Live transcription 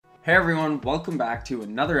Hey everyone, welcome back to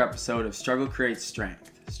another episode of Struggle Creates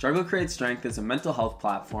Strength. Struggle Creates Strength is a mental health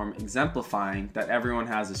platform exemplifying that everyone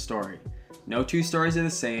has a story. No two stories are the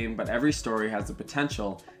same, but every story has the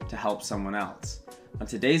potential to help someone else. On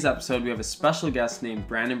today's episode, we have a special guest named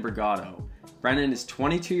Brandon Brigado. Brandon is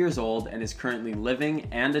 22 years old and is currently living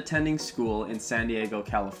and attending school in San Diego,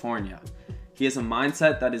 California. He has a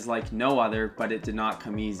mindset that is like no other, but it did not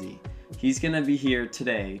come easy. He's going to be here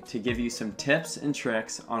today to give you some tips and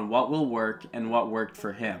tricks on what will work and what worked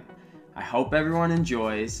for him. I hope everyone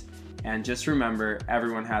enjoys, and just remember,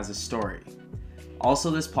 everyone has a story.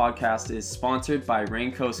 Also, this podcast is sponsored by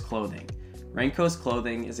Raincoast Clothing. Raincoast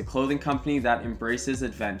Clothing is a clothing company that embraces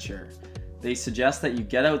adventure. They suggest that you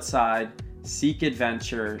get outside, seek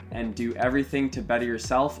adventure, and do everything to better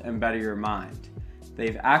yourself and better your mind.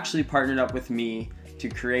 They've actually partnered up with me to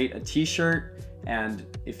create a t-shirt, and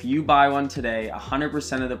if you buy one today,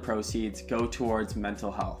 100% of the proceeds go towards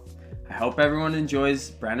mental health. I hope everyone enjoys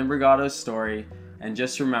Brandon Brigado's story, and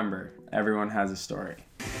just remember, everyone has a story.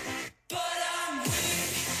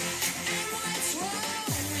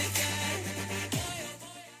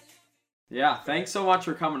 Yeah, thanks so much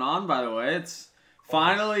for coming on, by the way. It's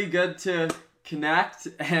finally good to connect,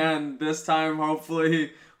 and this time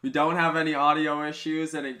hopefully we don't have any audio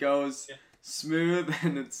issues and it goes smooth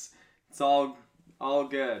and it's all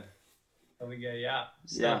good. That'll be good, yeah.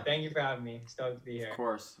 So thank you for having me. Stoked to be here. Of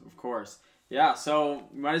course. Yeah, so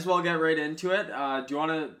might as well get right into it. Do you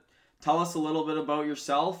want to tell us a little bit about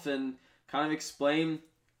yourself and kind of explain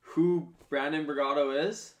who Brandon Brigado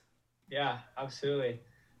is? Yeah, absolutely.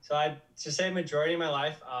 So I'd just say majority of my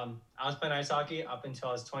life, I was playing ice hockey up until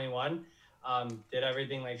I was 21. Did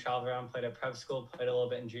everything like traveled around, played at prep school, played a little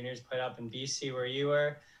bit in juniors, played up in BC where you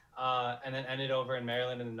were, and then ended over in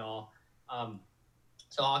Maryland in the Knoll.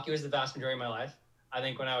 So hockey was the vast majority of my life. I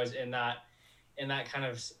think when I was in that kind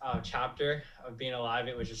of chapter of being alive,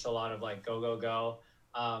 it was just a lot of like go.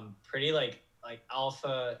 Pretty like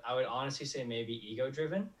alpha. I would honestly say maybe ego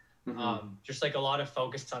driven. Just like a lot of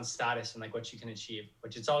focus on status and like what you can achieve,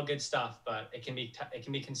 which it's all good stuff, but it can be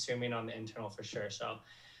consuming on the internal for sure. So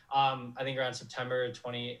I think around September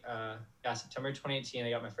 2018, I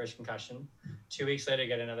got my first concussion. 2 weeks later, I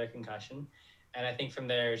got another concussion. And I think from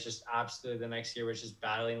there, it's just absolutely the next year was just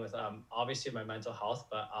battling with obviously my mental health,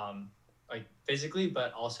 but like physically,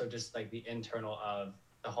 but also just like the internal of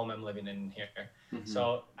the home I'm living in here.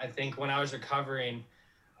 So I think when I was recovering,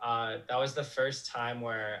 that was the first time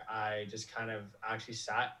where I just kind of actually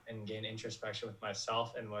sat and gained introspection with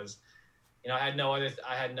myself and was, I had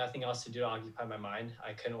nothing else to do to occupy my mind.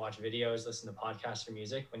 I couldn't watch videos, listen to podcasts or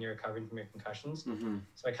music when you're recovering from your concussions.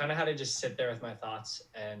 So I kind of had to just sit there with my thoughts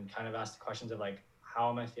and kind of ask the questions of like, how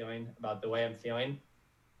am I feeling about the way I'm feeling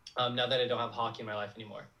now that I don't have hockey in my life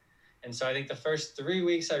anymore? And so I think the first 3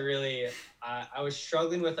 weeks, I was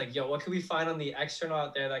struggling with like, what can we find on the external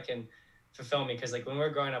out there that can fulfill me? Because like when we were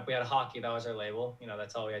growing up, we had hockey. That was our label.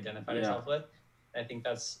 That's all we identified ourselves with. And I think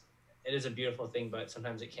it is a beautiful thing, but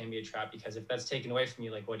sometimes it can be a trap because if that's taken away from you,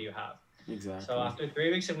 like what do you have? Exactly. So after 3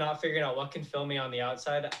 weeks of not figuring out what can fill me on the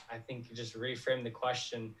outside, I think you just reframed the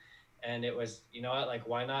question, and it was, like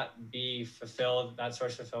why not be fulfilled, that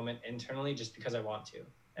source of fulfillment internally just because I want to?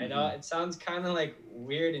 And it sounds kind of like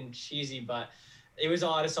weird and cheesy, but it was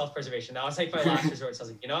all out of self-preservation. That was like my last resort. So I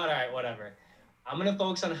was like, all right, whatever. I'm going to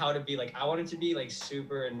focus on how to be like, I wanted to be like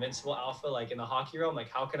super invincible alpha, like in the hockey realm. Like,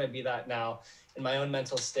 how can I be that now in my own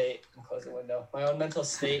mental state? Close the window. My own mental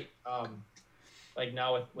state, like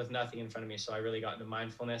now with nothing in front of me. So I really got into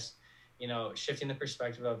mindfulness, shifting the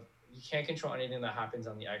perspective of you can't control anything that happens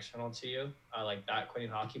on the external to you, like that quitting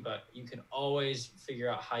hockey, but you can always figure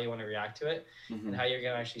out how you want to react to it and how you're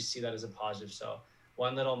going to actually see that as a positive. So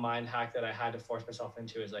one little mind hack that I had to force myself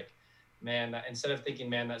into is like, instead of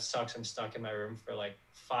thinking, that sucks, I'm stuck in my room for like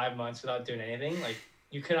 5 months without doing anything. Like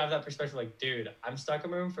you could have that perspective, like, dude, I'm stuck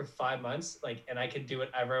in my room for 5 months, like, and I could do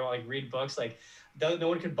whatever I want, like read books, like no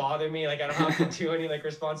one could bother me. Like I don't have to do any like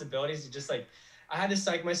responsibilities. Just like, I had to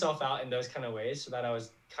psych myself out in those kind of ways so that I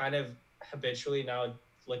was kind of habitually now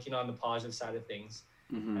looking on the positive side of things.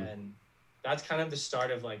 And that's kind of the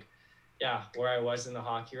start of like, where I was in the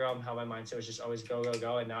hockey realm, how my mindset was just always go.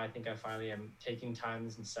 And now I think I finally am taking time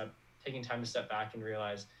to step back and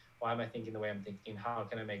realize, why am I thinking the way I'm thinking? How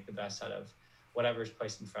can I make the best out of whatever's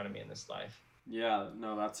placed in front of me in this life? Yeah,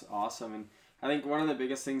 no, that's awesome. And I think one of the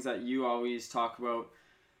biggest things that you always talk about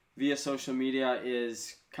via social media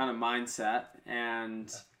is kind of mindset.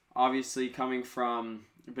 And obviously coming from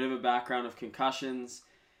a bit of a background of concussions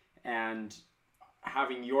and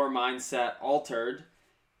having your mindset altered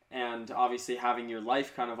and obviously having your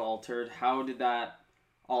life kind of altered, how did that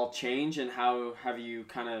all change, and how have you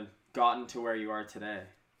kind of gotten to where you are today?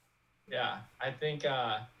 Yeah, I think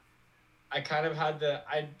I kind of had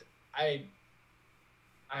I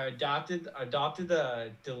adopted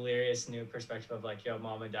the delirious new perspective of like, yo,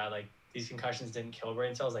 mom and dad, like these concussions didn't kill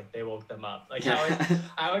brain cells, like they woke them up. Like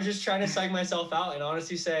I was just trying to psych myself out and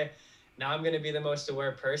honestly say, now I'm gonna be the most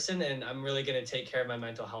aware person and I'm really gonna take care of my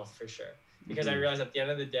mental health for sure. Because I realized at the end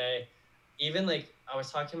of the day, even like I was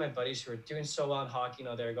talking to my buddies who were doing so well in hockey,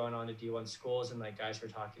 they're going on to D1 schools and like guys who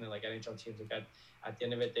were talking to like NHL teams, like at the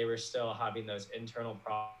end of it, they were still having those internal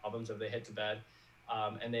problems of they hit the bed.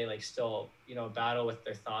 And they like still, battle with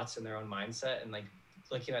their thoughts and their own mindset and like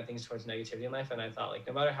looking at things towards negativity in life. And I thought like,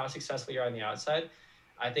 no matter how successful you are on the outside,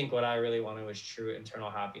 I think what I really wanted was true internal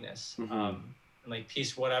happiness. And like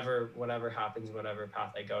peace, whatever happens, whatever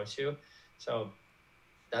path I go to. So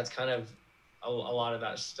that's kind of a lot of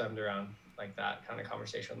that stemmed around like that kind of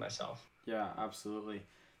conversation with myself. Yeah, absolutely.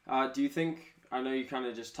 Do you think, I know you kind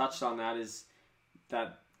of just touched on that, is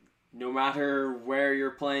that no matter where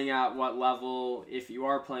you're playing at, what level, if you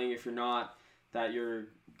are playing, if you're not, that you're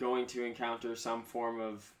going to encounter some form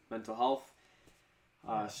of mental health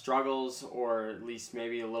struggles, or at least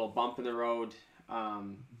maybe a little bump in the road?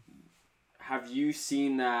 Have you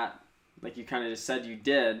seen that, like you kind of just said you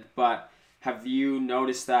did, but have you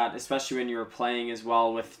noticed that, especially when you were playing as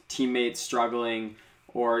well, with teammates struggling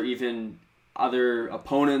or even other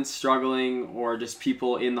opponents struggling or just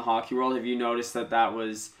people in the hockey world? Have you noticed that that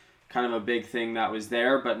was kind of a big thing that was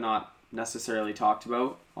there but not necessarily talked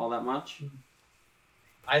about all that much?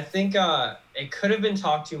 I think it could have been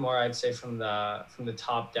talked to more, I'd say, from the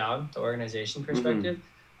top down, the organization perspective.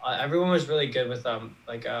 Everyone was really good with when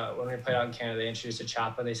we played out in Canada, they introduced a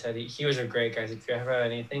chaplain. They said he was a great guy. If you ever have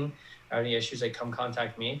anything or any issues, like come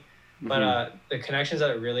contact me. But the connections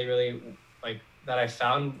that really, really like that I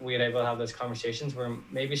found we were able to have those conversations were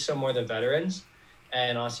maybe some more the veterans.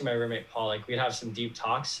 And honestly, my roommate Paul, like we'd have some deep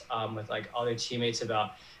talks with like other teammates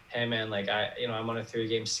about, hey man, like I'm on a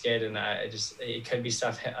 3-game skid and it could be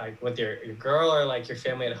stuff like with your girl or like your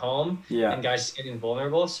family at home, and guys just getting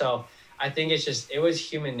vulnerable. So I think it was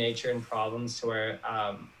human nature and problems to where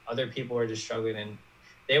other people were just struggling and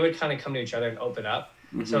they would kind of come to each other and open up.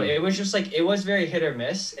 So it was just like, it was very hit or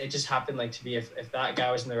miss. It just happened like to be, if that guy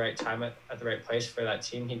was in the right time at the right place for that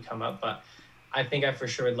team, he'd come up. But I think I for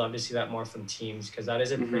sure would love to see that more from teams, because that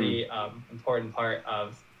is a pretty important part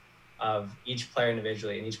of each player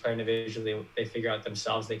individually. And each player individually, they figure out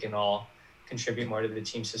themselves, they can all contribute more to the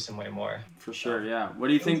team system way more. For sure, yeah. What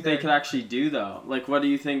do you think they could actually do, though? Like, what do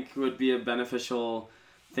you think would be a beneficial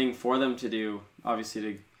thing for them to do, obviously,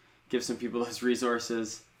 to give some people those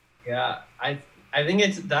resources? Yeah, I think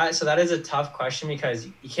it's that. So that is a tough question, because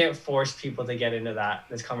you can't force people to get into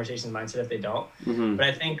this conversation mindset if they don't. But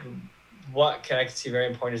I think what I can see very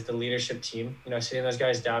important is the leadership team, sitting those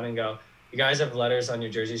guys down and go, you guys have letters on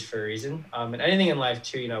your jerseys for a reason. And anything in life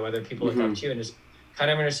too, whether people look up to you, and just kind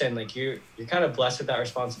of understand like you're kind of blessed with that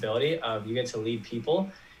responsibility of you get to lead people.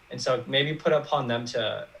 And so maybe put upon them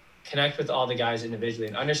to connect with all the guys individually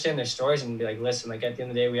and understand their stories and be like, listen, like at the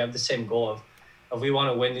end of the day, we have the same goal of we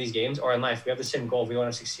want to win these games, or in life, we have the same goal. We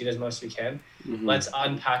want to succeed as most we can. Let's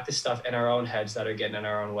unpack the stuff in our own heads that are getting in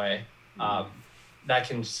our own way. That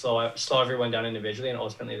can slow everyone down individually and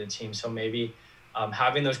ultimately the team. So maybe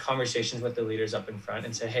having those conversations with the leaders up in front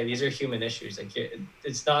and say, hey, these are human issues. Like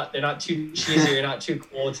they're not too cheesy. You're not too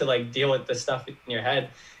cool to like deal with the stuff in your head.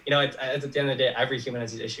 At the end of the day, every human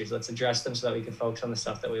has these issues. Let's address them so that we can focus on the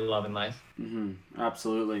stuff that we love in life.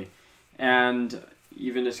 Absolutely. And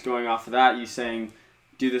even just going off of that, you saying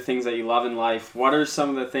do the things that you love in life. What are some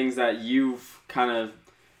of the things that you've kind of,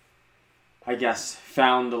 I guess,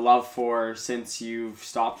 found the love for since you've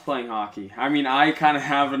stopped playing hockey? I mean, I kind of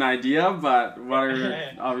have an idea, but what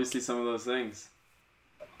are obviously some of those things?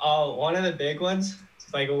 Oh, one of the big ones,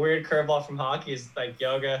 it's like a weird curveball from hockey, is like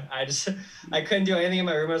yoga. I couldn't do anything in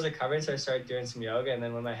my room. I was recovering, so I started doing some yoga. And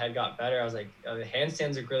then when my head got better, I was like, oh, the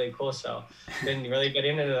handstands are really cool. So been really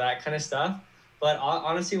getting into that kind of stuff. But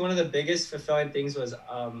honestly, one of the biggest fulfilling things was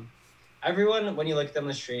everyone, when you look at them on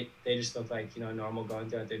the street, they just look like, normal going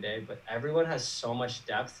throughout their day. But everyone has so much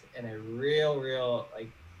depth and a real, like,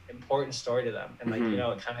 important story to them. And, like,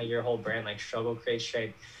 kind of your whole brand, like, struggle creates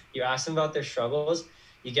strength. You ask them about their struggles,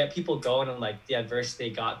 you get people going and, like, the adversity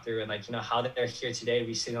they got through and, like, how they're here today to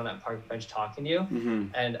be sitting on that park bench talking to you.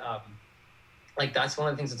 And, like, that's one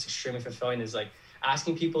of the things that's extremely fulfilling is, like,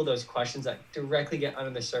 asking people those questions that directly get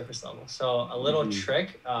under the surface level. So a little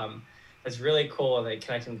trick that's really cool, like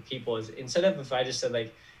connecting with people, is instead of if I just said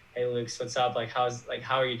like, hey Luke, what's up? Like how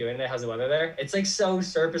are you doing today? How's the weather there? It's like so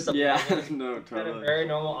surface level. Yeah, Like, no, at a totally. very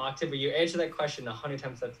normal octave, but you answer that question 100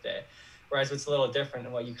 times that day. Whereas what's a little different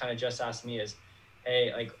and what you kind of just asked me is,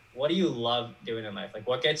 hey, like what do you love doing in life? Like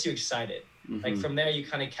what gets you excited? Like Mm-hmm. from there you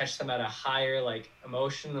kind of catch them at a higher like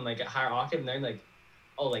emotion and like a higher octave, and they're like,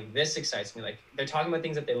 oh, like this excites me. Like they're talking about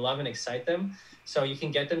things that they love and excite them. So you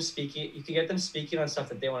can get them speaking. You can get them speaking on stuff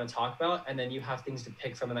that they want to talk about, and then you have things to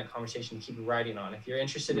pick from in that conversation to keep writing on. If you're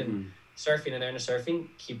interested in Mm-hmm. surfing and they're into surfing,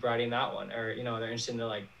 keep writing that one. Or they're interested in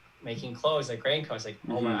like making clothes, like raincoats. Like,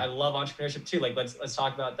 oh my, Mm-hmm. I love entrepreneurship too. Like let's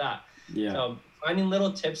talk about that. Yeah. So finding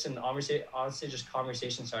little tips and honestly just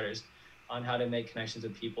conversation starters on how to make connections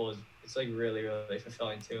with people is it's like really really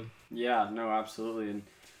fulfilling too. Yeah, no, absolutely. And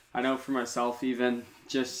I know for myself, even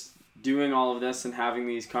just doing all of this and having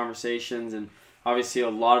these conversations, and obviously a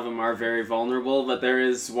lot of them are very vulnerable, but there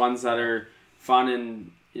is ones that are fun,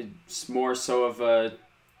 and it's more so of a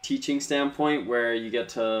teaching standpoint where you get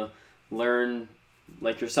to learn,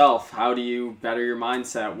 like yourself, how do you better your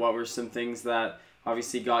mindset? What were some things that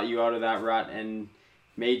obviously got you out of that rut and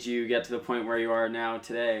made you get to the point where you are now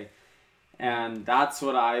today? And that's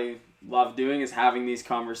what I love doing, is having these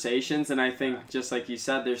conversations. And I think, just like you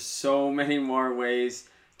said, there's so many more ways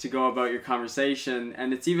to go about your conversation.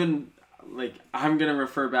 And it's even like, I'm going to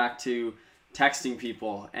refer back to texting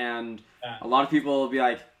people, and Yeah. a lot of people will be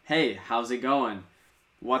like, hey, how's it going,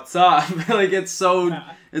 what's up? Like it's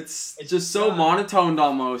just so monotoned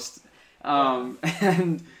almost.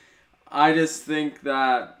 And I just think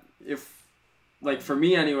that, if, like, for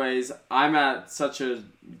me anyways, I'm at such a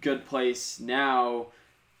good place now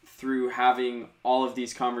through having all of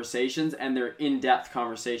these conversations, and they're in-depth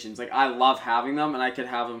conversations. Like, I love having them, and I could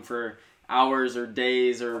have them for hours or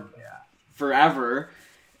days or forever.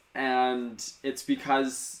 And it's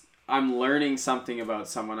because I'm learning something about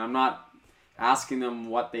someone. I'm not asking them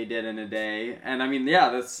what they did in a day. And I mean, yeah,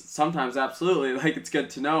 that's sometimes absolutely, like, it's good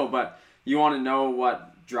to know, but you want to know what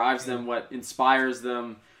drives them, what inspires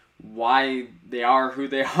them, why they are who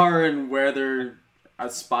they are, and where they're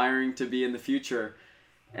aspiring to be in the future.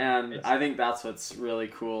 And I think that's what's really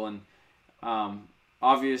cool. And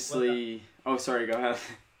obviously, oh, sorry, go ahead.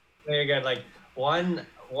 Very good. Like one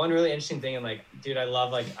really interesting thing, and like, dude, I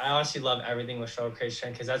honestly love everything with Struggle Creates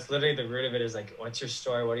Strength, because that's literally the root of it. Is like, what's your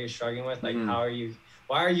story? What are you struggling with? Like, how are you?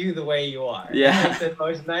 Why are you the way you are? Yeah. Like the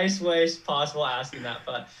most nice ways possible asking that,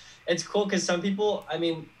 but it's cool because some people, I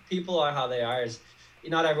mean, people are how they are. Is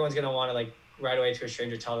not everyone's gonna want to like right away to a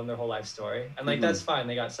stranger tell them their whole life story, and like that's fine.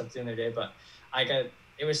 They got stuff to do in their day, but I got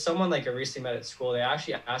it was someone like I recently met at school. They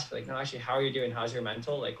actually asked me like, no, actually, how are you doing? How's your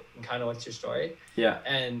mental? Like, and kind of what's your story? Yeah.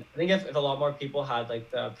 And I think if a lot more people had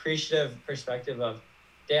like the appreciative perspective of,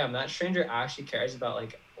 damn, that stranger actually cares about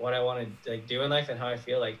like what I want to like do in life and how I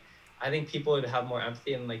feel, like I think people would have more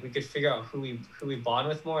empathy, and like we could figure out who we bond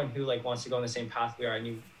with more, and who like wants to go on the same path we are, and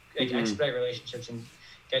you like expedite relationships and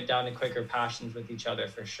get down to quicker passions with each other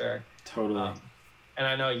for sure. Totally. And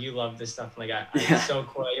I know you love this stuff. Like, it's so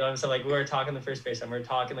cool. You know, so like we were talking the first base, and we were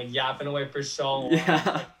talking like yapping away for so long. Yeah.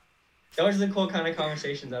 Like, those are the cool kind of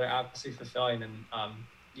conversations that are absolutely fulfilling, and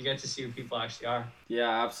you get to see who people actually are.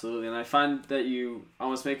 Yeah, absolutely. And I find that you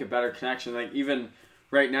almost make a better connection. Like, even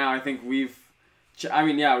right now, I think we've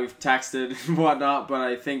texted and whatnot, but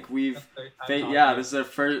I think this is our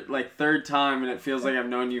third time, and it feels like I've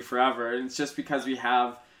known you forever. And it's just because we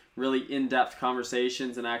have really in-depth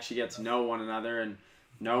conversations and actually get to know one another and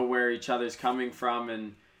know where each other's coming from,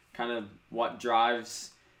 and kind of what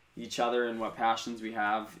drives each other and what passions we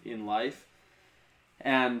have in life.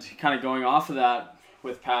 And kind of going off of that,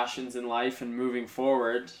 with passions in life and moving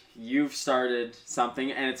forward, you've started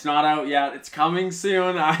something, and it's not out yet. It's coming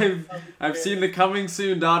soon. I've seen the coming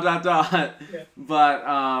soon ... Yeah.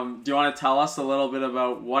 But do you want to tell us a little bit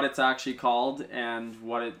about what it's actually called and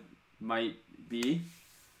what it might be?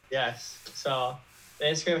 Yes. So the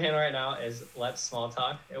Instagram handle right now is Let's Small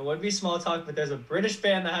Talk. It would be Small Talk, but there's a British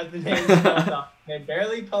band that has the name Small Talk. They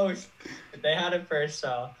barely post, but they had it first,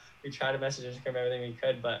 so we tried to message Instagram everything we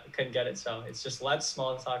could, but couldn't get it. So it's just Let's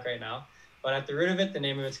Small Talk right now. But at the root of it, the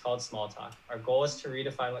name of it's called Small Talk. Our goal is to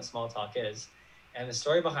redefine what small talk is. And the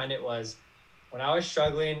story behind it was, when I was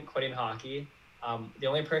struggling quitting hockey, the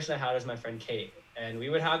only person I had was my friend Kate. And we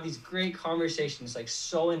would have these great conversations, like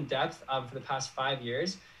so in depth for the past 5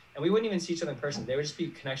 years. And we wouldn't even see each other in person. They would just be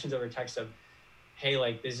connections over text of, hey,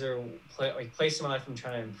 like these are places in my life I'm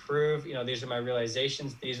trying to improve. You know, these are my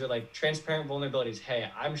realizations. These are like transparent vulnerabilities.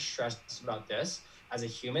 Hey, I'm stressed about this as a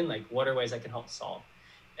human. Like, what are ways I can help solve?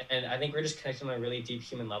 And I think we're just connected on a really deep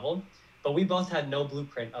human level. But we both had no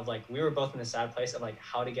blueprint of like, we were both in a sad place of like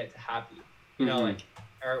how to get to happy. You know, like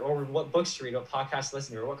or what books to read, what podcasts to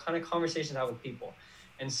listen to, or what kind of conversations to have with people.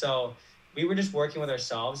 And so we were just working with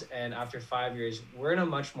ourselves, and after 5 years, we're in a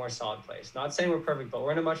much more solid place. Not saying we're perfect, but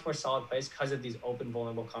we're in a much more solid place because of these open,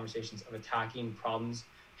 vulnerable conversations of attacking problems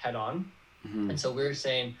head on. And so we were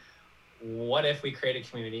saying, what if we create a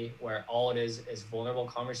community where all it is vulnerable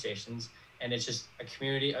conversations, and it's just a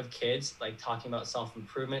community of kids like talking about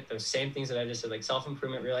self-improvement, those same things that I just said, like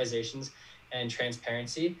self-improvement, realizations, and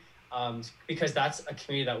transparency. Because that's a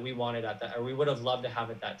community that we wanted at that, or we would have loved to have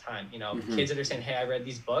at that time. You know, kids that are saying, hey, I read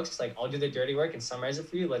these books, like I'll do the dirty work and summarize it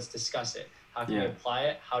for you. Let's discuss it. How can we apply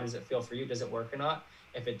it? How does it feel for you? Does it work or not?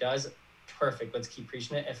 If it does, perfect. Let's keep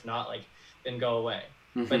preaching it. If not, like, then go away.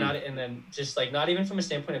 But not, and then just like, not even from a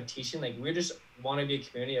standpoint of teaching, like we just want to be a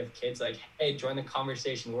community of kids, like, hey, join the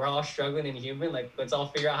conversation. We're all struggling and human. Like, let's all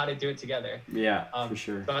figure out how to do it together. Yeah, for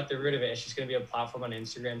sure. But at the root of it, it's just going to be a platform on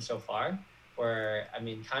Instagram so far, where, I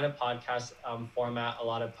mean, kind of podcast format, a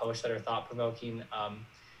lot of posts that are thought-provoking.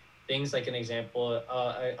 Things like, an example,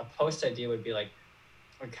 a post idea would be like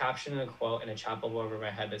a caption and a quote and a chat bubble over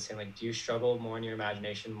my head that's saying like, do you struggle more in your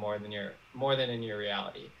imagination more than in your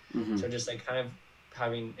reality? So just like kind of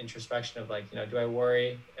having introspection of like, you know, do I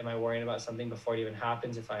worry? Am I worrying about something before it even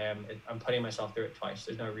happens? If I am, I'm putting myself through it twice.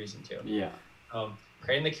 There's no reason to. Yeah.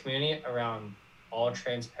 Creating the community around all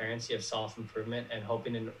transparency of self-improvement, and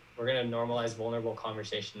hoping we're going to normalize vulnerable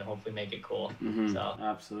conversation and hopefully make it cool. So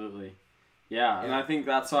Absolutely. Yeah, and I think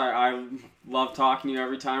that's why I love talking to you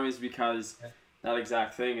every time, is because that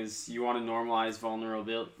exact thing is, you want to normalize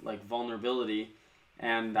vulnerability,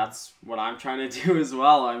 and that's what I'm trying to do as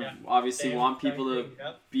well. I obviously want people to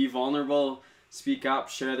be vulnerable, speak up,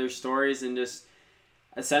 share their stories, and just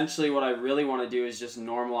essentially what I really want to do is just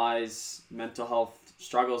normalize mental health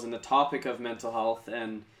struggles and the topic of mental health.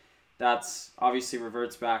 And that's obviously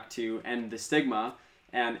reverts back to end the stigma,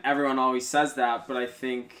 and everyone always says that, but I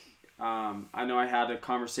think I know I had a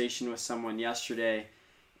conversation with someone yesterday,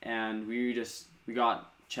 and we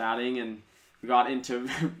got chatting and we got into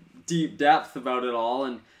deep depth about it all.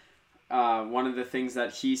 And one of the things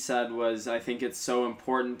that he said was, I think it's so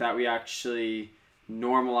important that we actually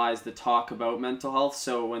normalize the talk about mental health.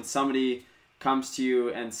 So when somebody comes to you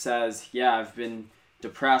and says, yeah, I've been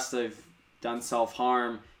depressed, I've done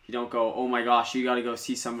self-harm, you don't go, oh my gosh, you got to go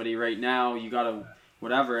see somebody right now, you got to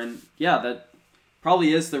whatever. And yeah, that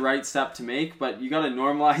probably is the right step to make, but you got to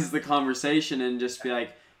normalize the conversation and just be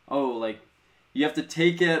like, oh, like, you have to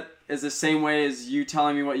take it as the same way as you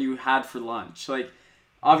telling me what you had for lunch. Like,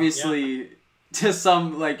 obviously, to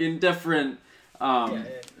some, like, in different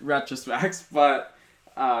retrospects, but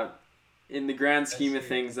in the grand scheme of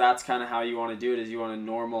things, that's kind of how you want to do it, is you want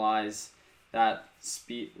to normalize that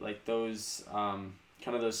like those kind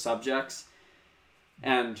of those subjects.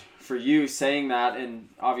 And for you saying that, and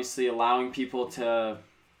obviously allowing people to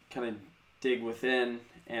kind of dig within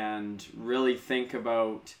and really think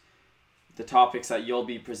about the topics that you'll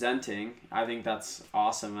be presenting, I think that's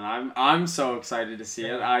awesome, and I'm so excited to see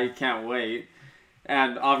it. I can't wait.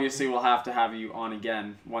 And obviously we'll have to have you on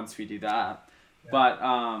again once we do that. But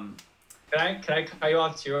can I cut you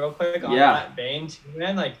off too real quick on that vein too,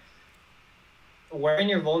 man? Like, wearing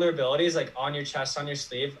your vulnerabilities like on your chest, on your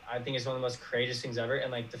sleeve, I think is one of the most courageous things ever.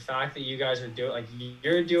 And like the fact that you guys are doing, like,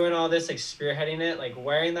 you're doing all this, like spearheading it, like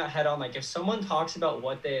wearing that head on. Like, if someone talks about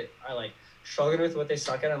what they are like struggling with, what they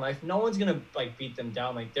suck at in life, no one's gonna like beat them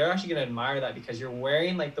down. Like, they're actually gonna admire that, because you're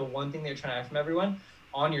wearing like the one thing they're trying to have from everyone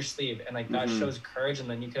on your sleeve, and like that shows courage. And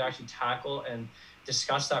then you could actually tackle and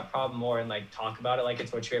discuss that problem more and like talk about it like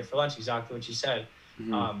it's what you ate for lunch, exactly what you said.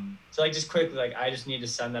 So like, just quickly, like, I just need to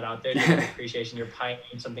send that out there, just appreciation. You're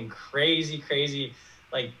pioneering something crazy,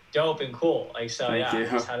 like dope and cool. Like, so I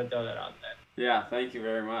just had to throw that out there. Yeah, thank you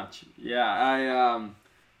very much. Yeah, I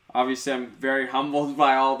obviously I'm very humbled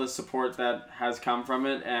by all the support that has come from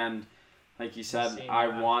it, and like you said, I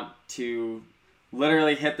want to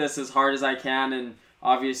literally hit this as hard as I can, and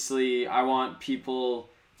obviously I want people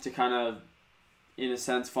to kind of, in a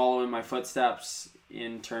sense, follow in my footsteps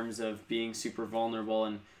in terms of being super vulnerable,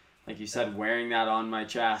 and like you said, wearing that on my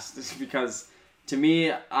chest, because to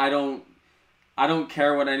me, I don't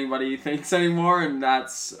care what anybody thinks anymore, and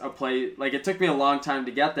that's a play, like, it took me a long time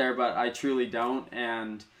to get there, but I truly don't.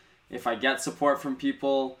 And if I get support from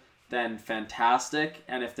people, then fantastic,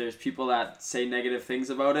 and if there's people that say negative things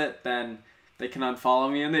about it, then they can unfollow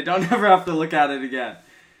me and they don't ever have to look at it again.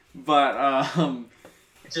 But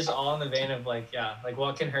it's just all in the vein of like, like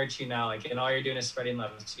what can hurt you now? Like, and all you're doing is spreading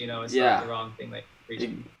love. You know, it's not the wrong thing. Like,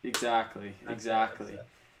 exactly.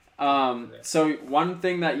 So one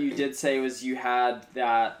thing that you did say was you had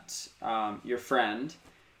that your friend,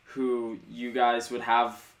 who you guys would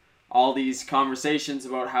have all these conversations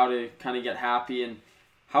about how to kind of get happy. And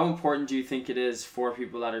how important do you think it is for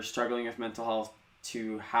people that are struggling with mental health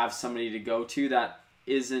to have somebody to go to that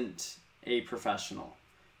isn't a professional,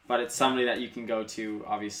 but it's somebody that you can go to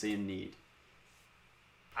obviously in need?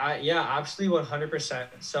 Yeah, absolutely, 100%.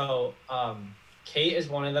 So, Kate is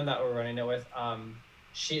one of them that we're running it with. I'll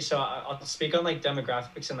speak on like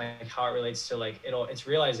demographics and like how it relates to like it's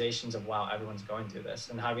realizations of, wow, everyone's going through this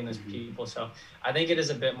and having those people. So I think it is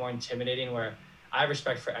a bit more intimidating, where I have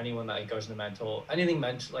respect for anyone that like goes into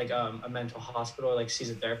a mental hospital or like sees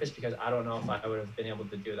a therapist, because I don't know if I would have been able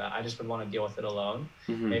to do that. I just would want to deal with it alone.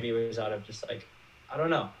 Maybe it was out of just like, I don't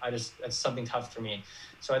know. It's something tough for me.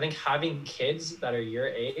 So I think having kids that are your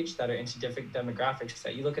age, that are into different demographics,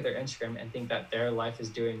 that you look at their Instagram and think that their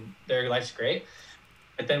life's great.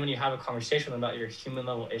 But then when you have a conversation with them about your human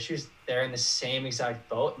level issues, they're in the same exact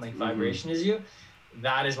boat and like vibration as you.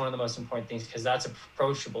 That is one of the most important things, because that's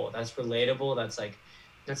approachable, that's relatable, that's like,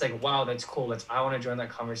 wow, that's cool. I want to join that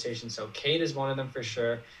conversation. So Kate is one of them for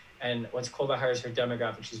sure. And what's cool about her is her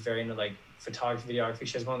demographic. She's very into like photography, videography.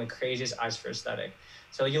 She has one of the craziest eyes for aesthetic.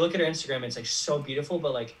 So you look at her Instagram, it's like so beautiful,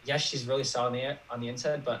 but like, yes, she's really solid on the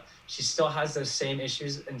inside, but she still has those same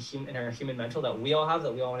issues in her human mental that we all have,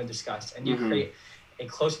 that we all want to discuss. And you create a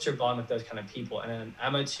closer bond with those kind of people. And then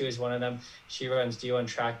Emma too is one of them. She runs D1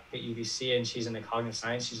 track at UBC, and she's into cognitive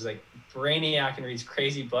science. She's like brainiac and reads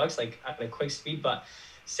crazy books like at a quick speed, but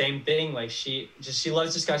same thing. Like she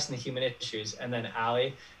loves discussing the human issues. And then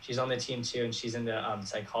Allie, she's on the team too, and she's into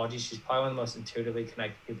psychology. She's probably one of the most intuitively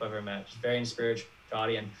connected people I've ever met. She's very in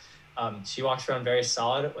spirituality, and she walks around very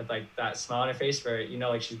solid with like that smile on her face, where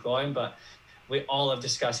like she's glowing. But we all love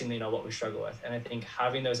discussing what we struggle with. And I think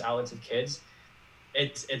having those outlets of kids,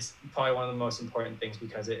 it's probably one of the most important things,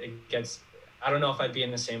 because it gets, I don't know if I'd be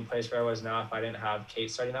in the same place where I was now if I didn't have Kate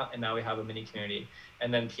starting out, and now we have a mini community,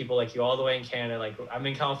 and then people like you all the way in Canada. Like I'm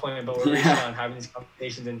in California, but we're reaching out and having these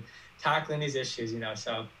conversations and tackling these issues,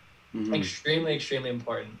 so extremely, extremely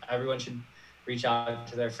important. Everyone should reach out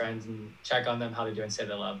to their friends and check on them, how they're doing, say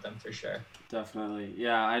they love them, for sure. Definitely.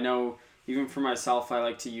 Yeah, I know even for myself, I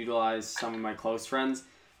like to utilize some of my close friends.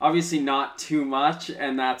 Obviously not too much,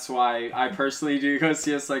 and that's why I personally do go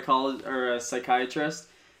see a psychologist or a psychiatrist,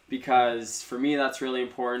 because for me that's really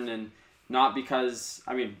important. And not because,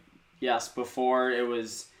 yes, before it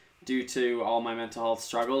was due to all my mental health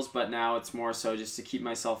struggles, but now it's more so just to keep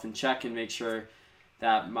myself in check and make sure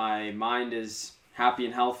that my mind is happy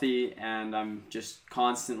and healthy, and I'm just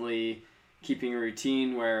constantly keeping a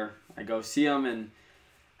routine where I go see them and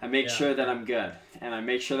I make sure that I'm good, and I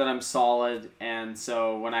make sure that I'm solid. And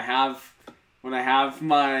so when I have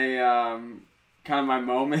my kind of my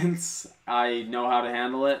moments, I know how to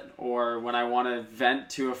handle it. Or when I want to vent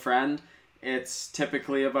to a friend, it's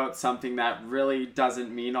typically about something that really doesn't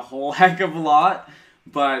mean a whole heck of a lot,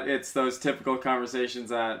 but it's those typical conversations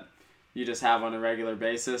that you just have on a regular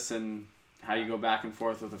basis, and how you go back and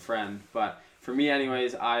forth with a friend. But for me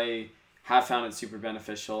anyways, I have found it super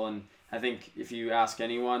beneficial. And I think if you ask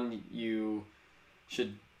anyone, you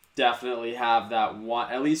should definitely have that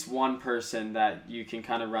one, at least one person that you can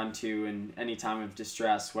kind of run to in any time of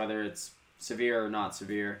distress, whether it's severe or not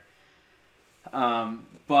severe.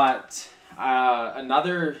 But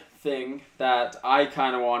another thing that I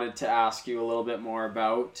kind of wanted to ask you a little bit more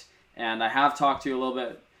about, and I have talked to you a little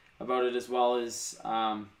bit about it as well, is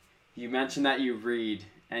you mentioned that you read,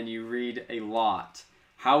 and you read a lot.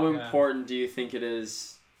 How important do you think it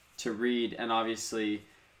is to read, and obviously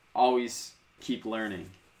always keep learning?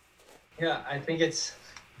 Yeah, I think it's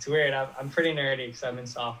weird. I'm pretty nerdy because I'm in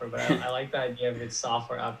software, but I like the idea of its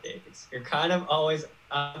software updates. You're kind of always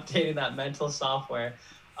updating that mental software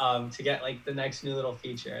to get like the next new little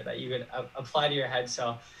feature that you could apply to your head.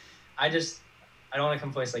 So I don't want to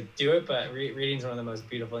come place like do it, but reading is one of the most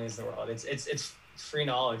beautiful things in the world. It's free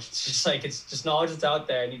knowledge. It's just knowledge that's out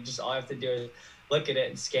there, and you just all you have to do is look at it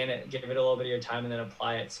and scan it, give it a little bit of your time, and then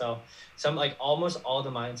apply it. So some like almost all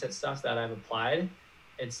the mindset stuff that I've applied,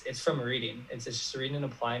 it's from reading. It's just reading and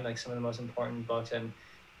applying like some of the most important books, and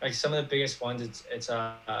like some of the biggest ones. It's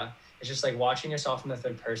just like watching yourself in the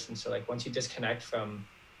third person. So like once you disconnect from,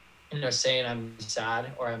 saying I'm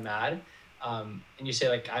sad or I'm mad, and you say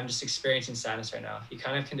like I'm just experiencing sadness right now, you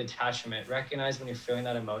kind of can detach from it, recognize when you're feeling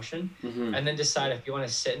that emotion, and then decide if you want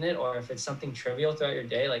to sit in it, or if it's something trivial throughout your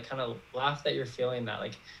day, like kind of laugh that you're feeling that,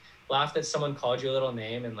 like laugh that someone called you a little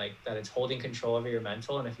name, and like that it's holding control over your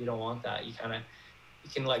mental. And if you don't want that, you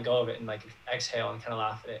can let go of it and like exhale and kind of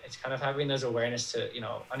laugh at it. It's kind of having those awareness to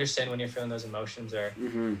understand when you're feeling those emotions. Or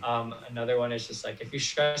another one is just like if you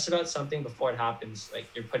stress about something before it happens, like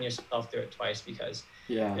you're putting yourself through it twice, because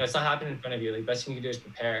it's not happening in front of you. Like the best thing you can do is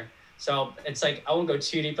prepare. So it's like, I won't go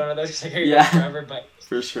too deep into those because I could go Yeah, forever, but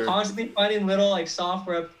for sure. constantly finding little like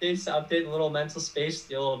software updates to update the little mental space,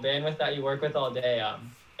 the little bandwidth that you work with all day.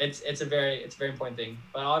 It's a very important thing.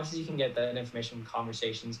 But obviously you can get that information from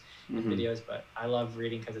conversations and Hmm. videos. But I love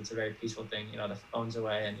reading because it's a very peaceful thing. You know, the phone's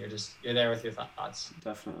away and you're there with your thoughts.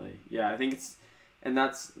 Definitely. Yeah, I think and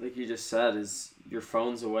that's like you just said, is your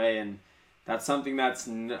phone's away, and that's something that's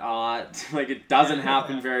not like it doesn't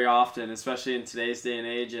happen very often, especially in today's day and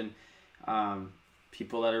age, and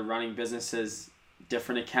people that are running businesses,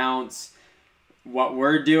 different accounts, what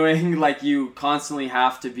we're doing, like you constantly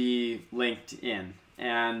have to be linked in,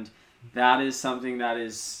 and that is something that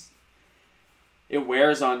it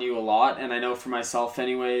wears on you a lot. And I know for myself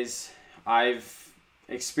anyways, I've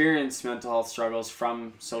experienced mental health struggles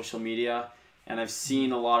from social media, and I've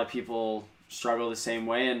seen a lot of people struggle the same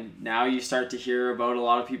way. And now you start to hear about a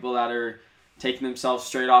lot of people that are taking themselves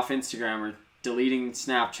straight off Instagram or deleting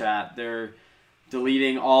Snapchat. They're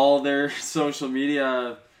deleting all their social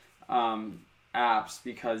media apps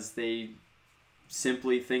because they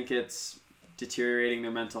simply think it's deteriorating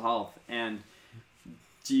their mental health. And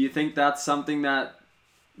do you think that's something that,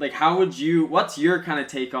 like, what's your kind of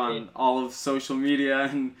take on all of social media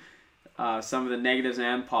and some of the negatives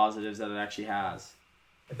and positives that it actually has?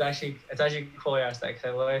 It's actually cool you asked that because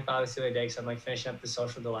I literally thought this the other day because I'm like finishing up the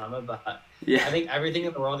social dilemma, but Yeah. I think everything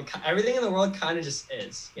in the world kind of just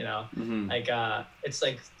is, you know, Mm-hmm. like it's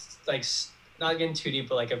like not getting too deep,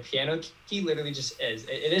 but like a piano key literally just is.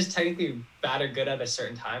 It is technically bad or good at a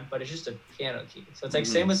certain time, but it's just a piano key. So it's like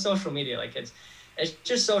Mm-hmm. same with social media. Like it's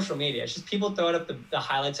just social media. It's just people throwing up the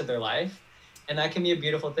highlights of their life. And that can be a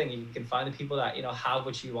beautiful thing. You can find the people that, you know, have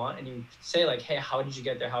what you want and you say like, hey, how did you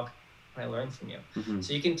get there? How can I learn from you? Mm-hmm.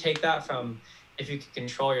 So you can take that from, if you can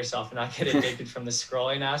control yourself and not get addicted from the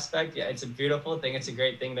scrolling aspect. Yeah, it's a beautiful thing. It's a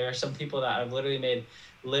great thing. There are some people that have literally made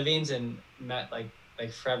livings and met like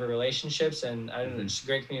forever relationships, and I don't know, just a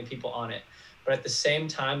great community of people on it. But at the same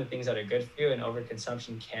time, the things that are good for you and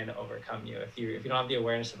overconsumption can overcome you if you don't have the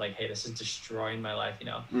awareness of like, hey, this is destroying my life. You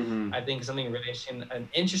know, Mm-hmm. I think something really an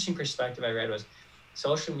interesting perspective I read was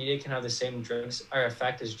social media can have the same drugs or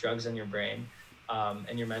effect as drugs on your brain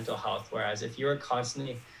and your mental health. Whereas if you're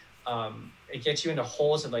constantly, it gets you into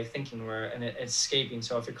holes of like thinking and it's escaping.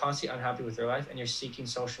 So if you're constantly unhappy with your life and you're seeking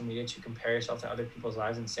social media to compare yourself to other people's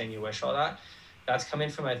lives and saying you wish all that, that's coming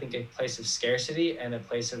from, I think, a place of scarcity and a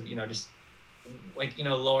place of, you know, just like, you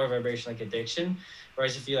know, lower vibration, like addiction.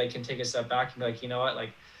 Whereas if you like can take a step back and be like, you know what, like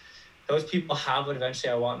those people have what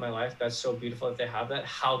eventually I want in my life. That's so beautiful that they have that.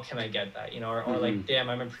 How can I get that? You know, or Mm-hmm. like, damn,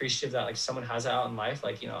 I'm appreciative that like someone has that out in life.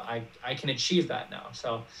 Like, you know, I can achieve that now.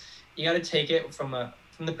 So you got to take it from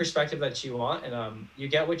the perspective that you want, and you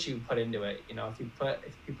get what you put into it. You know, if you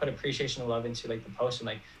put appreciation and love into like the post and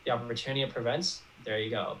like the opportunity it prevents, there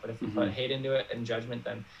you go. But if you Mm-hmm. put hate into it and judgment,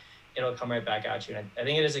 then it'll come right back at you. And I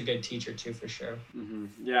think it is a good teacher too, for sure. Mm-hmm.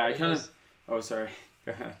 Yeah, I It kind of. is. Oh, sorry.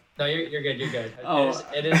 Go ahead. No, you're good. You're good. It Oh, is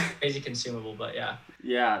it is crazy consumable, but yeah.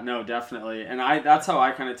 yeah, no, definitely. And that's how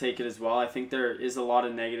I kind of take it as well. I think there is a lot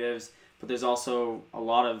of negatives, but there's also a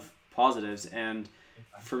lot of positives. And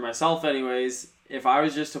for myself anyways, if I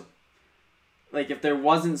was just like if there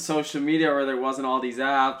wasn't social media or there wasn't all these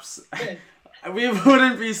apps, we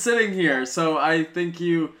wouldn't be sitting here. So I think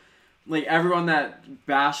like everyone that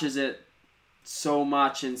bashes it so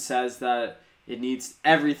much and says that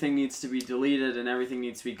everything needs to be deleted and everything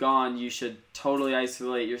needs to be gone, you should totally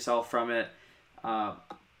isolate yourself from it. uh,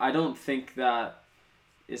 I don't think that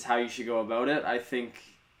is how you should go about it. I think,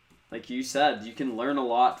 like you said, you can learn a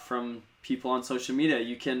lot from people on social media.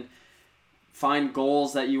 You can find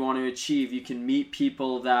goals that you want to achieve. You can meet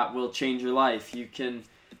people that will change your life.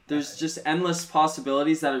 There's just endless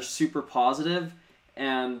possibilities that are super positive.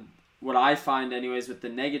 And what I find anyways with the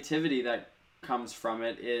negativity that comes from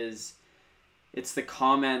it is it's the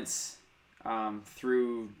comments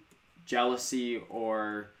through jealousy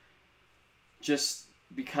or just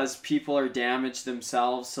because people are damaged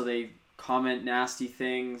themselves, so they comment nasty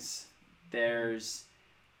things. There's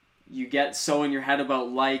You get so in your head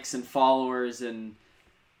about likes and followers, and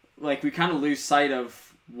like we kind of lose sight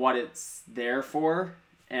of what it's there for.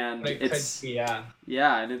 And But it could it's be, yeah.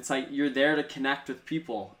 yeah, and it's like you're there to connect with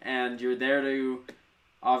people, and you're there to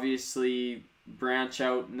obviously branch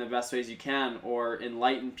out in the best ways you can, or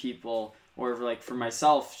enlighten people, or like for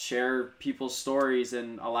myself, share people's stories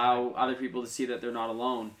and allow other people to see that they're not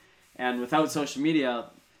alone. And without social media,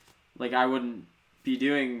 like I wouldn't be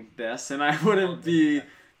doing this, and I wouldn't be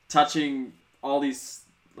touching all these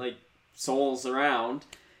like souls around,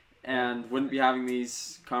 and wouldn't be having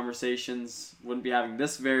these conversations, wouldn't be having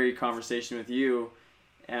this very conversation with you.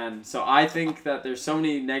 And so I think that there's so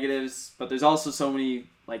many negatives, but there's also so many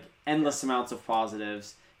like endless amounts of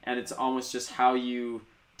positives, and it's almost just how you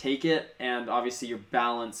take it and obviously your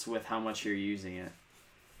balance with how much you're using it.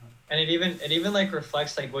 And it even like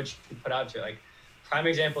reflects like what you put out to, like prime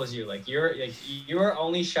example is you, like you're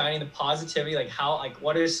only shining the positivity, like how, like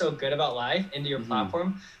what is so good about life into your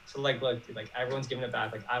platform. So like, look, dude, like everyone's giving it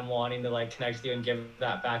back, like I'm wanting to like connect with you and give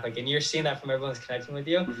that back, like, and you're seeing that from everyone's connecting with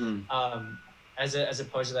you. As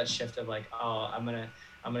opposed to that shift of like, oh, I'm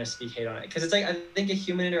gonna speak hate on it, because it's like, I think a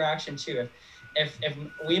human interaction too, if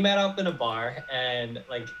we met up in a bar and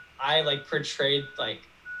like I like portrayed like,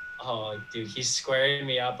 oh, dude, he's squaring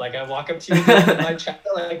me up. Like, I walk up to you and I try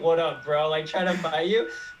to, like, what up, bro? Like, try to fight you.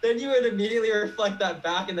 Then you would immediately reflect that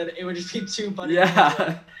back, and then it would just be too funny.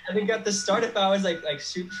 Yeah. I think at the start, if I was like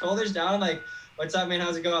shoulders down, like, what's up, man?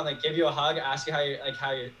 How's it going? Like, give you a hug, ask you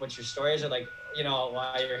what your story is, or like, you know,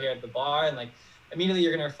 why you're here at the bar, and like, immediately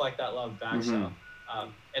you're gonna reflect that love back. So,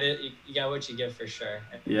 you got what you give for sure.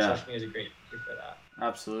 And social media is a great tool for that.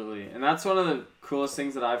 Absolutely, and that's one of the coolest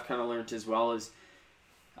things that I've kind of learned as well is.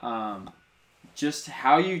 Just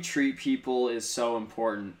how you treat people is so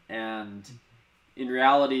important, and in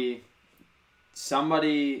reality,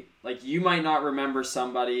 somebody, like, you might not remember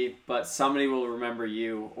somebody, but somebody will remember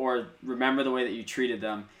you or remember the way that you treated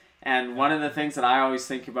them. And one of the things that I always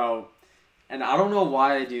think about, and I don't know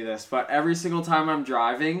why I do this, but every single time I'm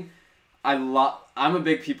driving, I'm a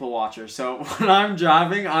big people watcher, so when I'm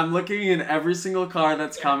driving, I'm looking in every single car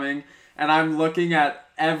that's coming, and I'm looking at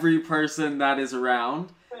every person that is around.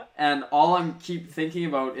 And all I'm keep thinking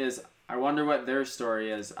about is, I wonder what their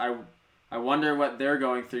story is. I wonder what they're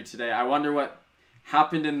going through today. I wonder what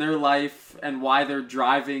happened in their life and why they're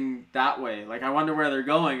driving that way. Like, I wonder where they're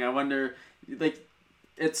going. I wonder, like,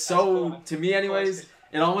 it's so, to me anyways,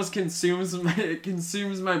 it almost consumes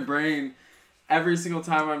my brain every single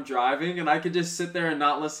time I'm driving. And I could just sit there and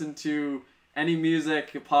not listen to any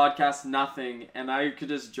music, podcast, nothing. And I could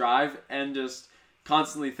just drive and just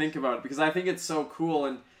constantly think about it, because I think it's so cool.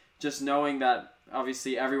 And just knowing that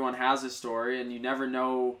obviously everyone has a story, and you never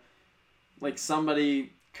know, like,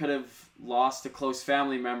 somebody could have lost a close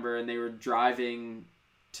family member and they were driving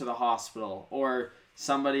to the hospital, or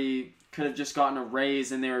somebody could have just gotten a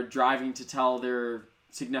raise and they were driving to tell their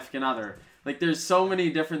significant other. Like, there's so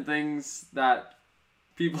many different things that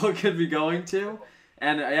people could be going to,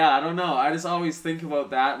 and yeah, I don't know, I just always think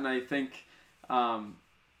about that, and I think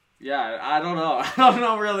yeah, I don't know. I don't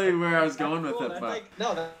know really where I was going with it. That's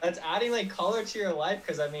but that's adding like color to your life,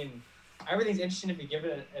 because I mean, everything's interesting if you give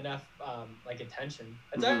it enough like attention.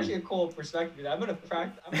 That's actually a cool perspective. I'm gonna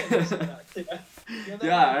practice. I'm gonna listen to that.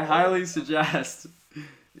 Yeah, I highly suggest.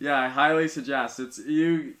 Yeah, I highly suggest. It's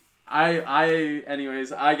you.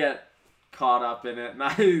 Anyways, I get caught up in it, and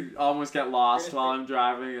I almost get lost while I'm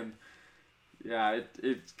driving, and yeah,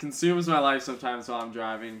 it consumes my life sometimes while I'm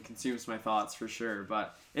driving. Consumes my thoughts for sure,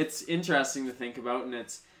 but it's interesting to think about, and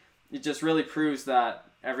it just really proves that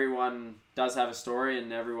everyone does have a story,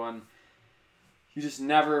 and everyone, you just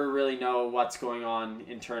never really know what's going on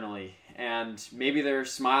internally. And maybe they're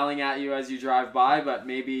smiling at you as you drive by, but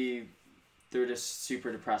maybe they're just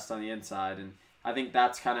super depressed on the inside. And I think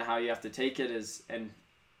that's kind of how you have to take it, and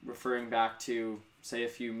referring back to, say,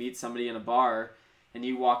 if you meet somebody in a bar and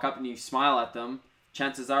you walk up and you smile at them,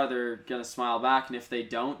 chances are they're going to smile back. And if they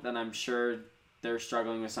don't, then I'm sure they're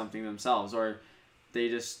struggling with something themselves, or they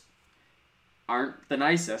just aren't the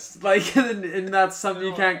nicest. Like, and that's something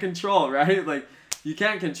you can't control, right? Like, you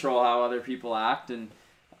can't control how other people act. And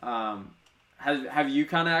have you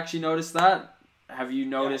kind of actually noticed that? Have you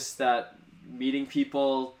noticed that meeting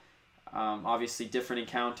people, obviously different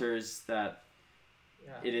encounters, that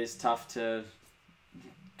it is tough to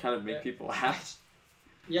kind of make people act?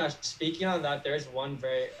 Yeah, speaking on that, there's one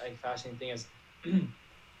very like fascinating thing is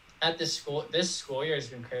at this school year has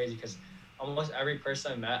been crazy, because almost every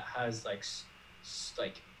person I met has like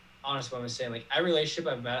honestly, what I'm saying, like every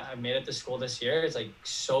relationship I've made at the school this year is like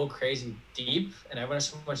so crazy deep, and everyone has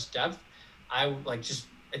so much depth. I like just,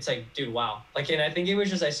 it's like, dude, wow. Like, and I think it was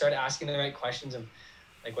just, I started asking the right questions of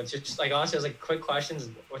like, what's your, like, honestly, it was like quick questions.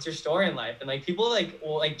 What's your story in life? And like people like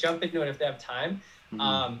will like jump into it if they have time.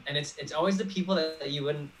 And it's always the people that you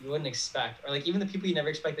wouldn't expect, or like even the people you never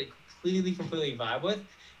expect that you completely vibe with.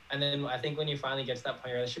 And then I think when you finally get to that point in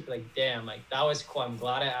your relationship, you're like, damn, like that was cool. I'm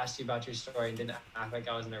glad I asked you about your story and didn't act like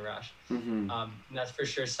I was in a rush. And that's for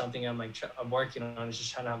sure something I'm like, I'm working on, is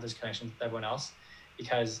just trying to have those connections with everyone else,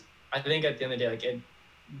 because I think at the end of the day, like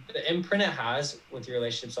the imprint it has with your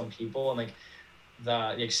relationships on people, and like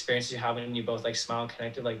the experiences you have when you both like smile and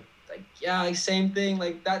connected, like like, yeah, like same thing,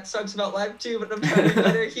 like that sucks about life too, but I'm trying to be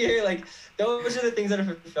better here. Like those are the things that are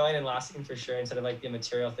fulfilling and lasting for sure, instead of like the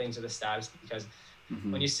material things or the status. Because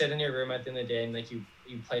when you sit in your room at the end of the day and like you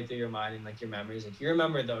play through your mind and like your memories, like you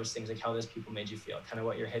remember those things, like how those people made you feel, kind of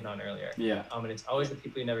what you're hitting on earlier. Yeah. And it's always the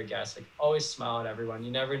people you never guess. Like always smile at everyone.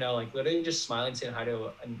 You never know, like literally just smiling, saying hi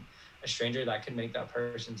to a stranger, that could make that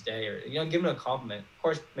person's day. Or give them a compliment. Of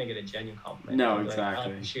course, make it a genuine compliment. No, like,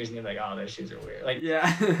 exactly. oh, shoes, and you're like, oh, those shoes are weird. Like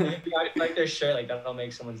yeah. if you like their shirt, like that'll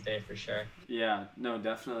make someone's day for sure. Yeah. No,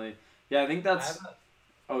 definitely. Yeah, I think that's.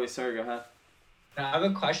 Oh, sorry. Go ahead. I have a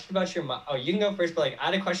question about your. Oh, you can go first, but like I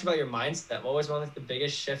had a question about your mindset. What was one of the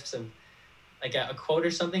biggest shifts of, like a quote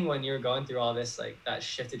or something when you were going through all this, like that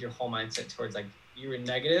shifted your whole mindset towards like you were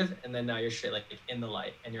negative and then now you're straight like in the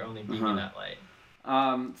light and you're only being in that light?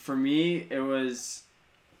 For me, it was.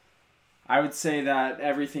 I would say that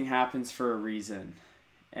everything happens for a reason,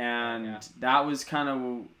 and that was kind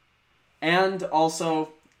of, and also,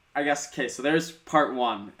 I guess, okay. So there's part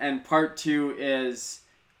one, and part two is,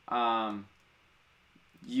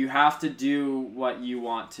 you have to do what you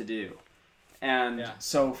want to do. And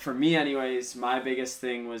so for me anyways, my biggest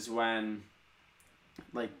thing was when,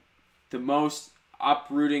 like, the most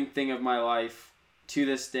uprooting thing of my life to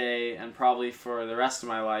this day and probably for the rest of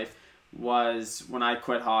my life was when I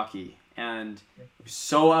quit hockey. And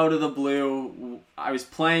so out of the blue, I was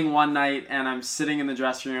playing one night and I'm sitting in the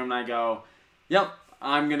dressing room and I go, yep,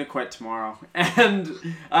 I'm going to quit tomorrow. And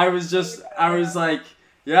I was like,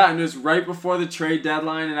 yeah, and it was right before the trade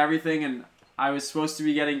deadline and everything, and I was supposed to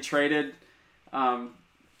be getting traded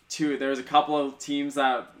there was a couple of teams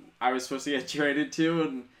that I was supposed to get traded to.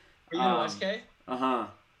 And were you in West-K? Yeah,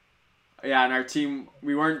 and our team,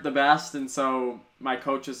 we weren't the best, and so my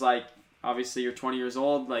coach was like, obviously you're 20 years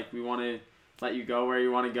old, like we want to let you go where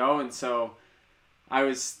you want to go. And so I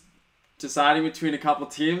was deciding between a couple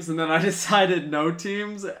teams, and then I decided no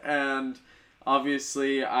teams, and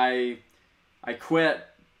obviously I quit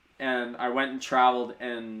and I went and traveled,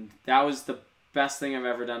 and that was the best thing I've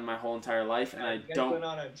ever done my whole entire life. And I don't went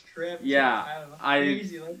on a trip. Yeah,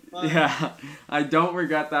 I don't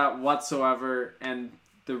regret that whatsoever. And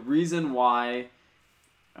the reason why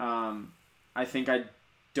I think I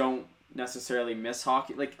don't necessarily miss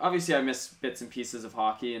hockey, like obviously I miss bits and pieces of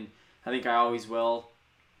hockey, and I think I always will,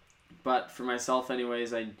 but for myself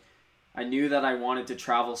anyways, I knew that I wanted to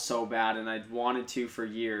travel so bad, and I'd wanted to for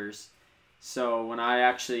years. So when I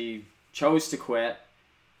actually chose to quit,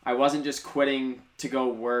 I wasn't just quitting to go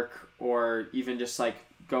work or even just like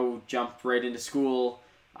go jump right into school.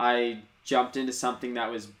 I jumped into something that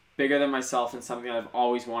was bigger than myself and something that I've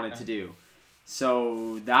always wanted to do.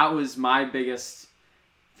 So that was my biggest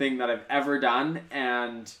thing that I've ever done,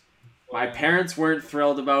 and my parents weren't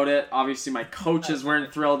thrilled about it. Obviously my coaches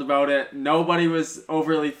weren't thrilled about it. Nobody was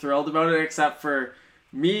overly thrilled about it except for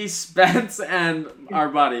me, Spence, and our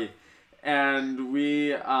buddy. And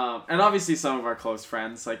we, and obviously some of our close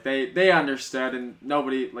friends, like they understood, and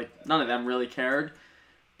nobody, like none of them really cared.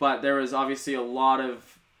 But there was obviously a lot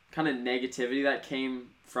of kind of negativity that came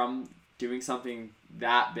from doing something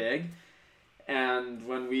that big. And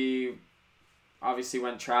when we obviously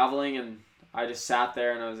went traveling, and I just sat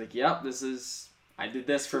there and I was like, yep, I did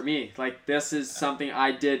this for me. Like, this is something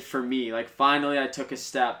I did for me. Like, finally I took a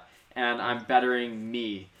step and I'm bettering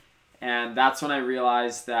me. And that's when I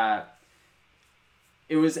realized that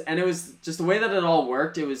it was just the way that it all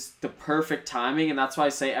worked. It was the perfect timing, and that's why I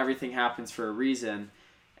say everything happens for a reason.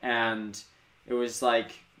 And it was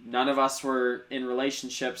like none of us were in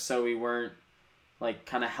relationships, so we weren't like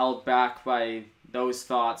kind of held back by those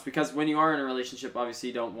thoughts. Because when you are in a relationship, obviously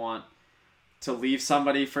you don't want to leave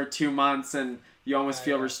somebody for 2 months, and you almost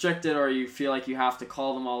feel restricted, or you feel like you have to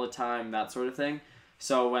call them all the time, that sort of thing.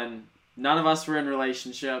 So when none of us were in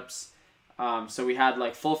relationships, so we had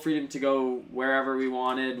like full freedom to go wherever we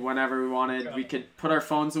wanted, whenever we wanted. We could put our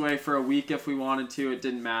phones away for a week if we wanted to. It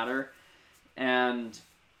didn't matter. And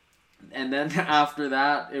then after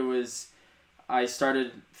that, I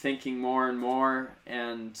started thinking more and more.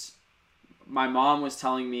 And my mom was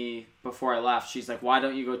telling me before I left, she's like, why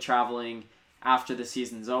don't you go traveling after the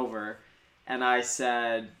season's over? And I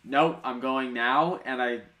said, nope, I'm going now. And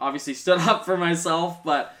I obviously stood up for myself,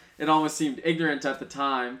 but it almost seemed ignorant at the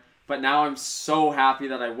time. But now I'm so happy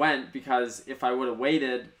that I went, because if I would have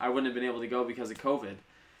waited, I wouldn't have been able to go because of COVID.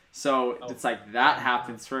 So it's like that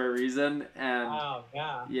happens for a reason. And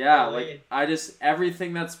like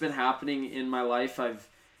everything that's been happening in my life,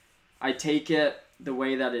 I take it the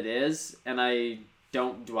way that it is, and I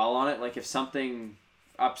don't dwell on it. Like if something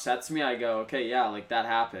upsets me, I go, okay, yeah, like that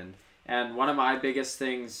happened. And one of my biggest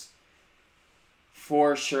things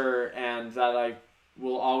for sure, and that I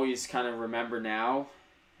will always kind of remember now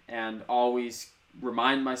and always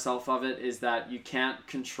remind myself of it is that you can't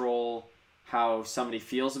control how somebody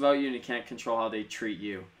feels about you and you can't control how they treat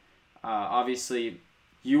you. Obviously,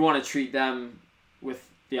 you want to treat them with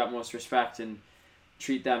the utmost respect and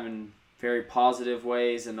treat them in very positive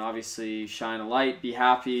ways and obviously shine a light, be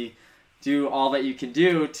happy, do all that you can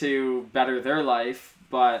do to better their life,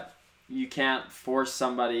 but you can't force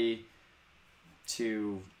somebody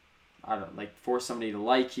to, force somebody to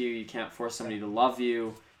like you. You can't force somebody to love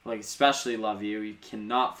you, like especially love you. You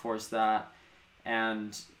cannot force that.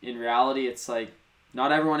 And in reality, it's like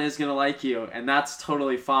not everyone is going to like you, and that's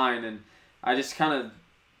totally fine. And I just kind of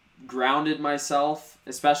grounded myself,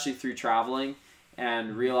 especially through traveling,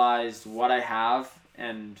 and realized what I have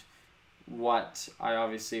and what I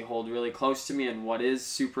obviously hold really close to me and what is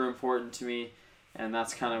super important to me. And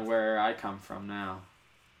that's kind of where I come from now.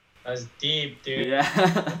 That was deep, dude. Yeah.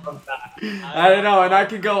 I don't know, and I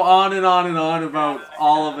could go on and on and on about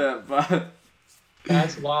all of it, but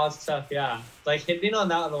that's wild stuff. Yeah, like hitting on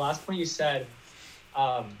that, the last point you said,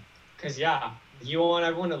 because yeah, you want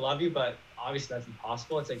everyone to love you, but obviously that's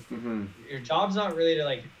impossible. It's like your job's not really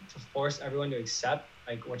to force everyone to accept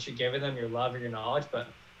like what you're giving them, your love or your knowledge, but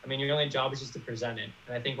I mean your only job is just to present it.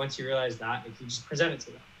 And I think once you realize that, if you just present it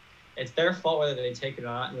to them, it's their fault whether they take it or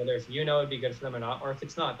not, and whether if you know it'd be good for them or not, or if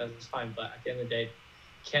it's not, that's fine. But at the end of the day, you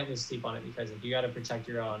can't lose sleep on it because like, you got to protect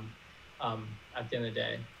your own. At the end of the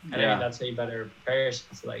day, and I think that's how you better prepare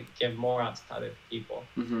yourself to like give more out to other people.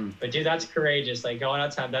 But dude, that's courageous. Like going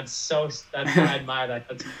out time, that's I admire that.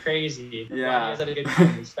 That's crazy. Yeah, you guys had a good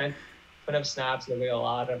time. We put up snaps. We had a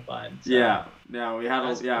lot of fun. So. Yeah,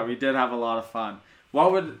 we did have a lot of fun.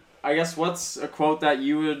 What's a quote that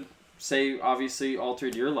you would say obviously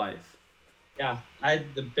altered your life? Yeah,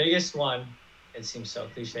 the biggest one. It seems so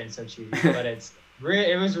cliche and so cheesy, but it's real.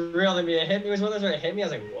 It was real to me. It hit me. It was one of those where it hit me. I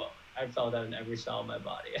was like, whoa. I felt that in every cell of my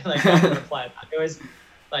body. Like I'm gonna apply that. It was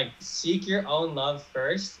like seek your own love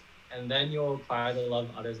first, and then you'll acquire the love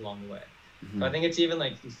of others along the way. So I think it's even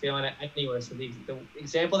like you feeling it anywhere. So the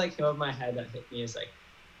example that came up in my head that hit me is like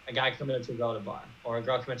a guy coming up to a girl at a bar, or a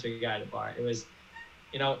girl coming up to a guy at a bar. It was,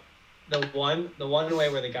 the one way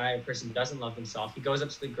where the person doesn't love himself. He goes up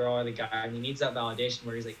to the girl or the guy, and he needs that validation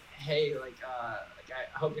where he's like, hey,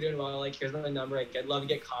 I hope you're doing well. Like, here's my number. Like, I'd love to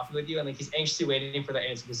get coffee with you. And like, he's anxiously waiting for the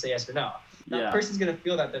answer to say yes or no. That person's gonna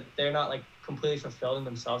feel that they're not like completely fulfilled in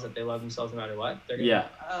themselves, that they love themselves no matter what. They're gonna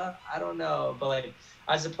be, I don't know. But like,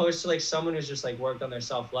 as opposed to like someone who's just like worked on their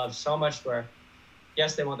self-love so much where,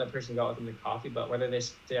 yes, they want that person to go out with them to coffee, but whether they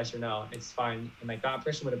say yes or no, it's fine. And like that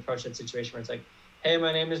person would approach that situation where it's like, hey,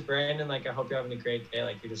 my name is Brandon. Like, I hope you're having a great day.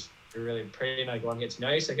 Like, you're really pretty, and I want to get to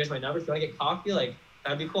know you. So here's my number. If you want to get coffee, like,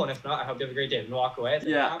 that'd be cool. And if not, I hope you have a great day. And walk away. It's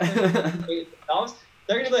like,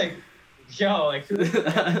 they're gonna be like, yo, like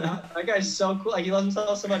that guy's so cool. Like he loves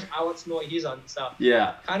himself so much. I want to know what he's on. So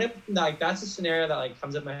kind of like that's a scenario that like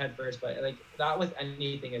comes up in my head first. But like that with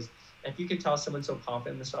anything is if you could tell someone so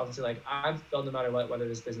confident in themselves and say like I'm filled no matter what, whether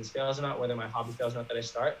this business fails or not, whether my hobby fails or not that I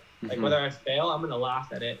start. Like whether I fail, I'm gonna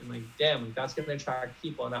laugh at it and like damn, like, that's gonna attract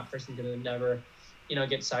people, and that person's gonna never,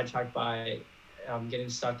 get sidetracked by getting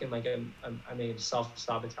stuck in like a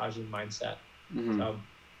self-sabotaging mindset. So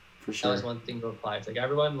for sure, that was one thing to apply. It's like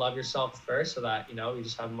everyone love yourself first, so that you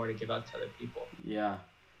just have more to give out to other people. Yeah.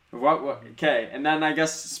 Okay, and then I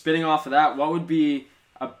guess spinning off of that, what would be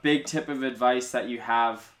a big tip of advice that you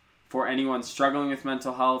have for anyone struggling with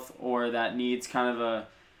mental health or that needs a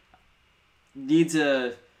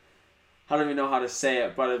I don't even know how to say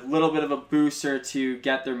it, but a little bit of a booster to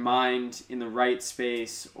get their mind in the right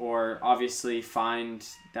space, or obviously find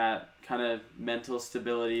that kind of mental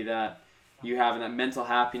stability that you have and that mental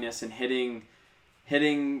happiness and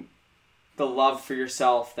hitting the love for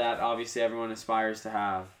yourself that obviously everyone aspires to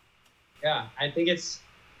have? Yeah, I think it's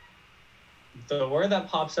the word that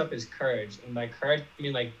pops up is courage. And by courage, I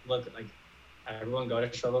mean look everyone go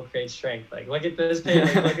to Struggle Create Strength. Like look at this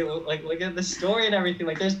page, look at the story and everything.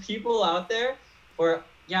 Like there's people out there where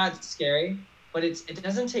it's scary, but it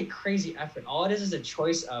doesn't take crazy effort. All it is a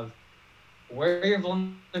choice of where your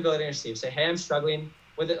vulnerability in your sleeve. Say, hey, I'm struggling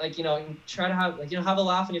with it. Like, try to have have a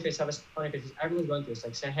laugh on your face, have a smile on your face. Everyone's going through this.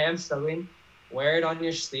 Like say, hey, I'm struggling. Wear it on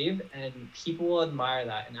your sleeve, and people will admire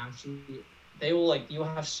that. And actually, they will you will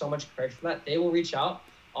have so much courage for that. They will reach out.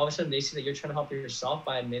 All of a sudden they see that you're trying to help yourself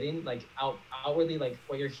by admitting outwardly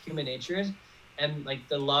what your human nature is, and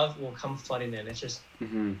the love will come flooding in. It's just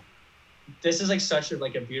this is such a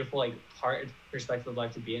beautiful part and perspective of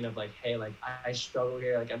life to be in, of hey, I struggle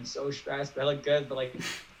here, I'm so stressed, but I look good, but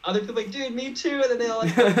other people dude, me too, and then they all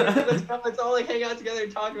let's all hang out together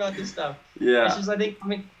and talk about this stuff. It's just I think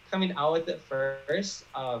coming out with it first,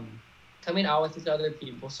 coming out with it to other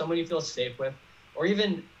people, someone you feel safe with, or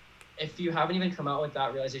even if you haven't even come out with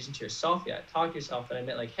that realization to yourself yet, talk to yourself and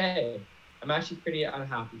admit like, hey, I'm actually pretty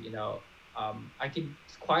unhappy, you know. I could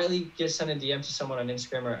quietly just send a DM to someone on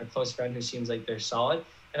Instagram or a close friend who seems like they're solid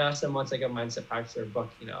and ask them what's like a mindset practice or a book,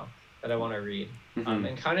 you know, that I want to read.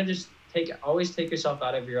 And kind of just always take yourself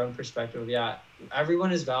out of your own perspective. Yeah,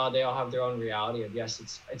 everyone is valid. They all have their own reality of, yes,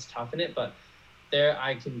 it's tough in it, but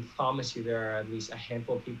I can promise you there are at least a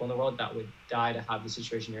handful of people in the world that would die to have the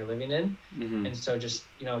situation you're living in. And so just,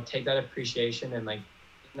 you know, take that appreciation and like,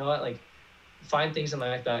 you know what, like find things in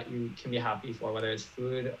life that you can be happy for, whether it's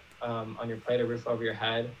food on your plate, a roof over your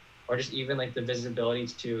head, or just even like the visibility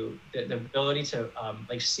to the ability to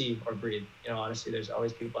like see or breathe. You know, honestly, there's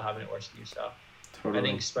always people having it worse than you. So totally. I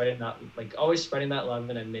think spreading that, like always spreading that love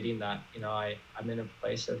and admitting that, you know, I'm in a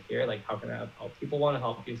place of here, like how can I help? People want to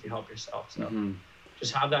help you if you help yourself. So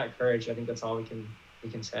just have that courage. I think that's all we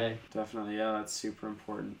can say. Definitely. Yeah, that's super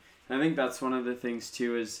important. And I think that's one of the things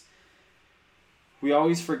too, is we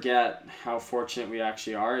always forget how fortunate we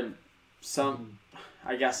actually are. And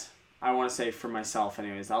I guess I want to say for myself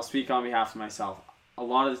anyways, I'll speak on behalf of myself. A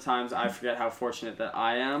lot of the times I forget how fortunate that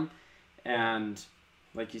I am. And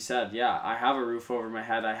like you said, yeah, I have a roof over my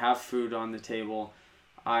head. I have food on the table.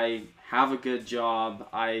 I have a good job.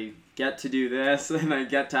 I get to do this and I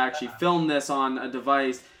get to actually film this on a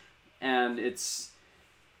device. And it's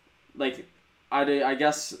like, I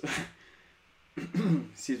guess,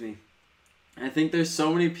 excuse me. I think there's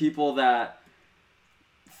so many people that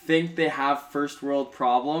think they have first world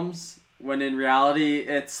problems when in reality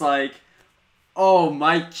it's like, oh,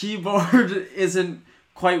 my keyboard isn't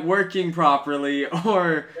quite working properly,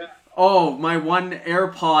 or oh, my one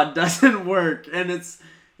AirPod doesn't work, and it's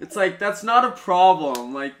like, that's not a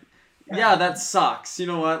problem. Like, yeah, that sucks, you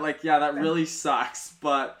know what, like, yeah, that really sucks,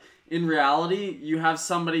 but in reality you have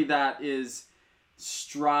somebody that is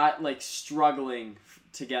struggling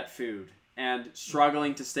to get food and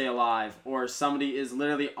struggling to stay alive, or somebody is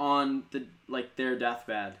literally on their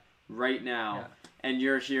deathbed right now, and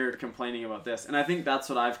you're here complaining about this. And I think that's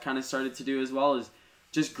what I've kind of started to do as well, is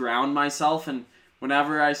just ground myself. And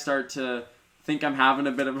whenever I start to think I'm having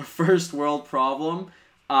a bit of a first world problem,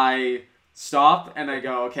 I stop and I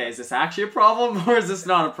go, okay, is this actually a problem or is this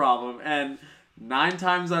not a problem? And 9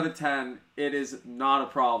 times out of 10, it is not a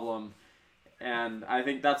problem. And I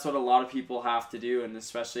think that's what a lot of people have to do. And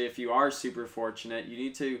especially if you are super fortunate, you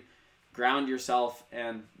need to ground yourself.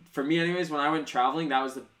 And for me anyways, when I went traveling, that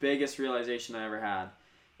was the biggest realization I ever had.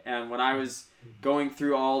 And when I was going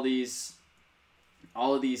through all of these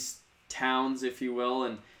towns, if you will,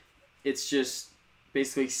 and it's just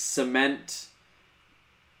basically cement.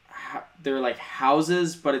 They're like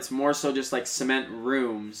houses, but it's more so just like cement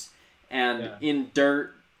rooms and in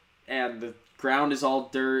dirt, and the ground is all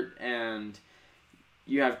dirt, and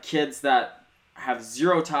you have kids that have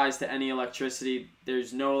zero ties to any electricity.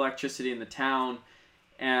 There's no electricity in the town,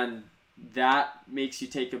 and that makes you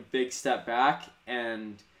take a big step back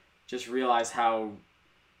and just realize how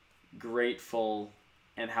grateful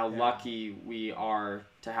and how lucky we are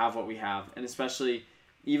to have what we have. And especially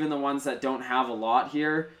even the ones that don't have a lot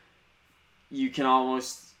here, you can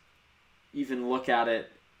almost even look at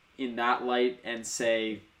it in that light and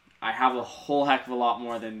say, I have a whole heck of a lot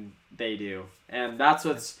more than they do. And that's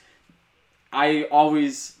what's, I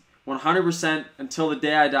always 100% until the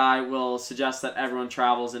day I die will suggest that everyone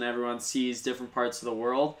travels and everyone sees different parts of the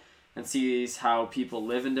world and sees how people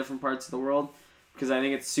live in different parts of the world, because I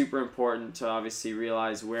think it's super important to obviously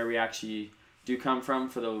realize where we actually do come from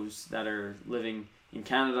for those that are living in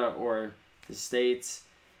Canada or the States,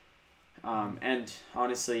 and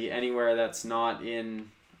honestly anywhere that's not in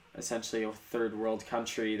essentially a third world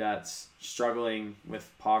country that's struggling with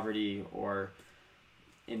poverty or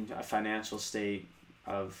in a financial state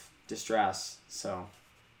of distress. So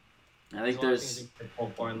I think there's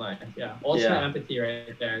in life. Ultimate empathy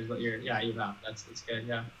right there is what you have. That's good.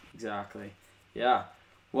 Yeah, exactly. Yeah,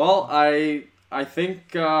 well, I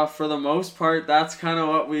think for the most part that's kind of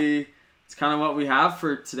what we have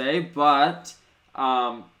for today. But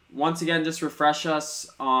once again, just refresh us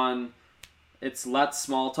on, it's Let's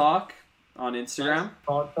Small Talk on Instagram. Let's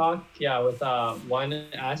Small Talk, with one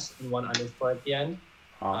S and one underscore at the end.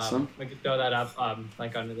 Awesome. We could throw that up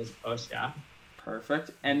like under this post.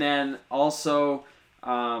 Perfect. And then also,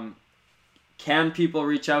 can people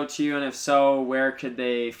reach out to you, and if so, where could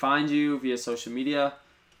they find you via social media?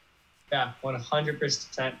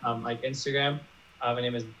 100%. Like Instagram, my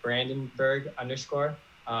name is Brandenburg _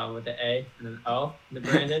 with the A and an O, the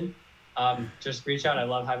Brandon. Just reach out. I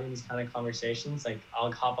love having these kind of conversations. Like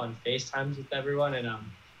I'll hop on FaceTimes with everyone and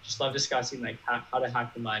just love discussing like how to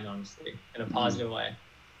hack the mind, honestly, in a positive way.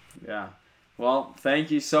 Yeah. Well,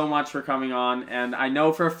 thank you so much for coming on. And I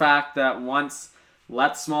know for a fact that once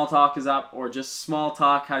Let's Small Talk is up, or just Small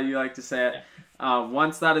Talk, how you like to say it,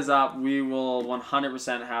 once that is up, we will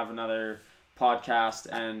 100% have another podcast,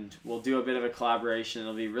 and we'll do a bit of a collaboration.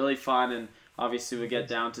 It'll be really fun, and obviously we'll get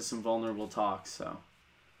down to some vulnerable talks. So.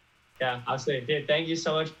 Yeah, absolutely. Dude, thank you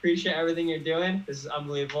so much. Appreciate everything you're doing. This is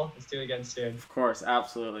unbelievable. Let's do it again soon. Of course,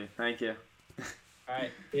 absolutely. Thank you. All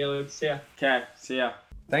right. See you, Luke. See ya. Okay, see ya.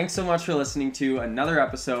 Thanks so much for listening to another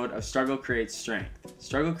episode of Struggle Creates Strength.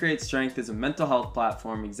 Struggle Creates Strength is a mental health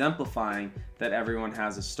platform exemplifying that everyone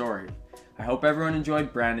has a story. I hope everyone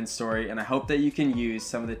enjoyed Brandon's story, and I hope that you can use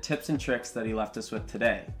some of the tips and tricks that he left us with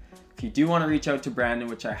today. If you do want to reach out to Brandon,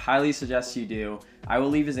 which I highly suggest you do, I will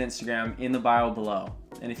leave his Instagram in the bio below.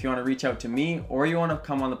 And if you want to reach out to me or you want to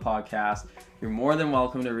come on the podcast, you're more than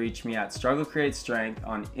welcome to reach me at Struggle Creates Strength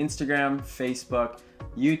on Instagram, Facebook,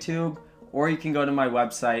 YouTube, or you can go to my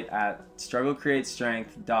website at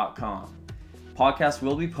strugglecreatestrength.com. Podcast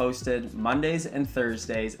will be posted Mondays and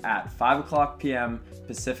Thursdays at 5 o'clock p.m.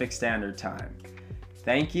 Pacific Standard Time.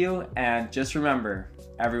 Thank you, and just remember,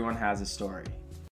 everyone has a story.